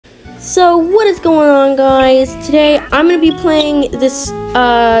So what is going on, guys? Today I'm gonna be playing this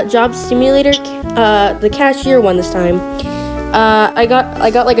job simulator, the cashier one this time. I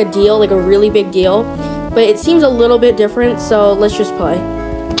got like a deal, like a really big deal, but it seems a little bit different. So let's just play.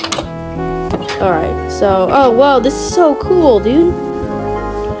 All right. So wow, this is so cool, dude.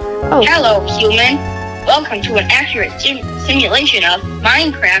 Oh. Hello, human. Welcome to an accurate simulation of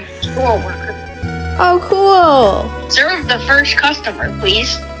Minecraft store worker. Oh, cool. Serve the first customer,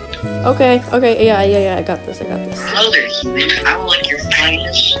 please. Okay, yeah, I got this. Hello there, human. I would like your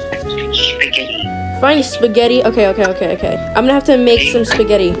finest spaghetti. Finest spaghetti? Okay. I'm gonna have to make some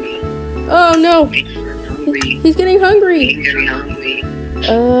spaghetti. Oh no! He's getting hungry. Very hungry.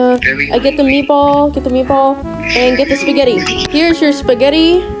 I get the meatball, and get the spaghetti. Here's your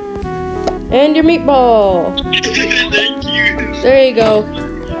spaghetti, and your meatball. Thank you. There you go.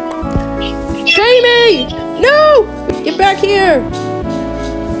 Jamie! No! Get back here!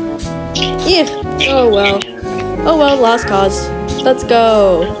 Yeah. Oh well, lost cause. Let's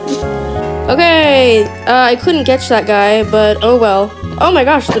go. Okay, I couldn't catch that guy, but oh well. Oh my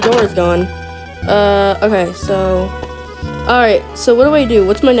gosh, the door is gone. Okay, so... Alright, so what do I do?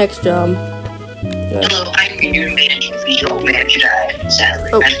 What's my next job? Hello, I'm your new manager. Your manager died, sadly.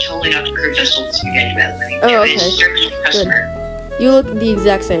 Oh. I'm totally not the crew that sold spaghetti, by the way. Oh, It is okay. serving the customer. You look the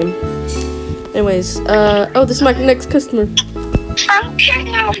exact same. Anyways, oh, this is my next customer.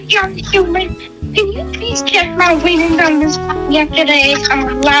 Hello, young human. Can you please check my winning numbers yesterday's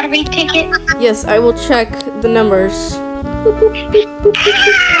lottery ticket? Yes, I will check the numbers. What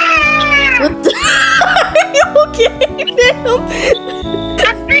the?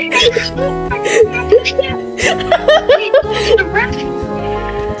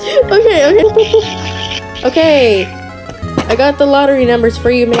 Are you okay, Okay. I got the lottery numbers for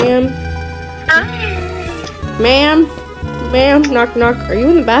you, ma'am. Ma'am, knock. Are you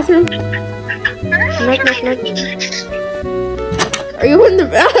in the bathroom? Knock. Are you in the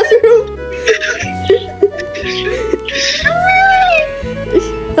bathroom?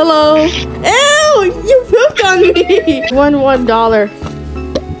 Hello. Ew, you pooped on me. $1.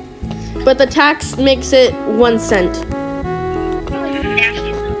 But the tax makes it 1 cent.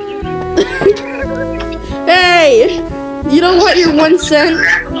 Hey, you don't want your 1 cent?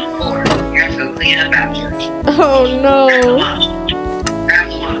 Oh no.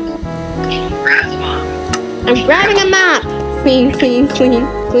 I'm grabbing a mop. Clean.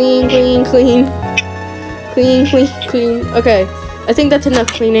 Okay, I think that's enough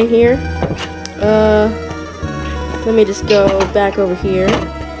cleaning here. Let me just go back over here.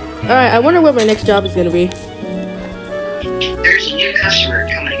 Alright, I wonder what my next job is gonna be. There's a new customer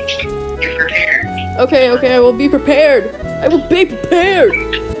coming. Get prepared. Okay, I will be prepared.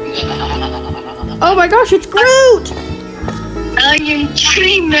 Oh my gosh, it's Groot! I am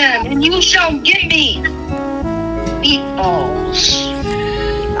Tree Man, and you shall get me meatballs.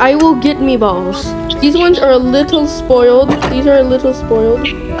 I will get meatballs. These ones are a little spoiled.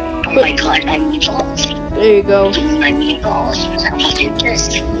 Oh my god, my meatballs. There you go. My meatballs. How much is this?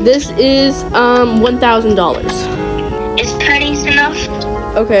 This is $1,000. Is pennies enough?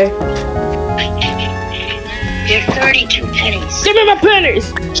 Okay. You're 32 pennies. Give me my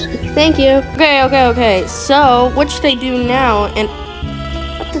pennies! Thank you. Okay. So, what should I do now? And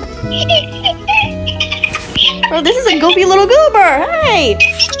oh, this is a goofy little goober. Hey!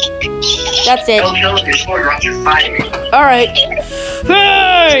 That's it. Alright.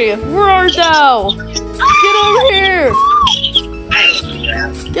 Hey! Where art thou? Get over here!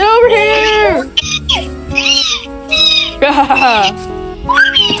 Get over here!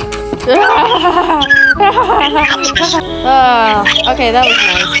 Okay, that was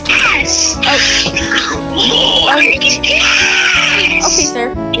nice. Okay,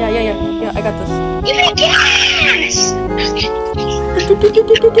 sir. Yeah, I got this.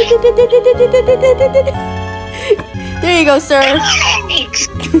 There you go, sir.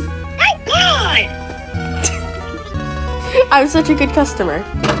 My god! I'm such a good customer.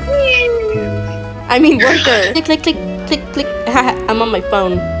 I mean, worker. Click. I'm on my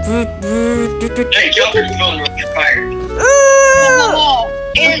phone. Hey, get off your phone or you're fired. Hello,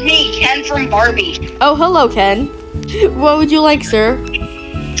 it's me, Ken from Barbie. Oh, hello, Ken. What would you like, sir?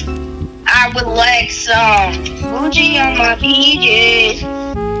 I would like some Gucci on my PJs.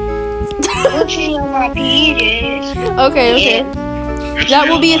 Okay. That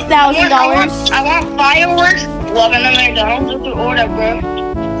will be $1,000. I want fireworks. Loving the McDonald's with the order, bro.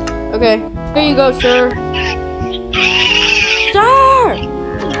 Okay. Here you go, sir.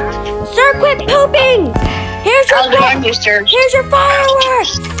 Sir, quit pooping! Here's your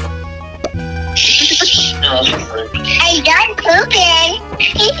fireworks! I'm done pooping.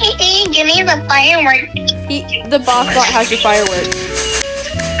 give me the fireworks. The boss bot has your fireworks.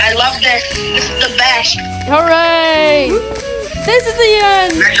 I love this. This is the best. Hooray! This is the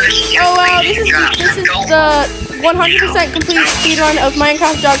end! Oh wow, this is the 100% complete speedrun of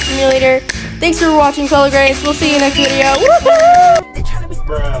Minecraft Job Simulator. Thanks for watching, fellow grades. We'll see you next video. Woohoo!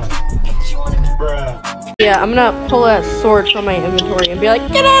 Yeah, I'm gonna pull a sword from my inventory and be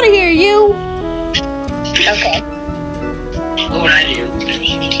like, get out of here, you! Okay. What would I do?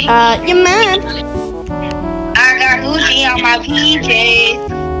 You're mad. I got Lucy on my PJs.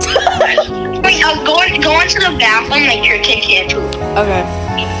 Wait, go into the bathroom, make sure kids can't poop. Okay.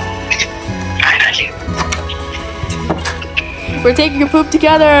 I got you. We're taking a poop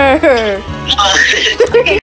together. Okay.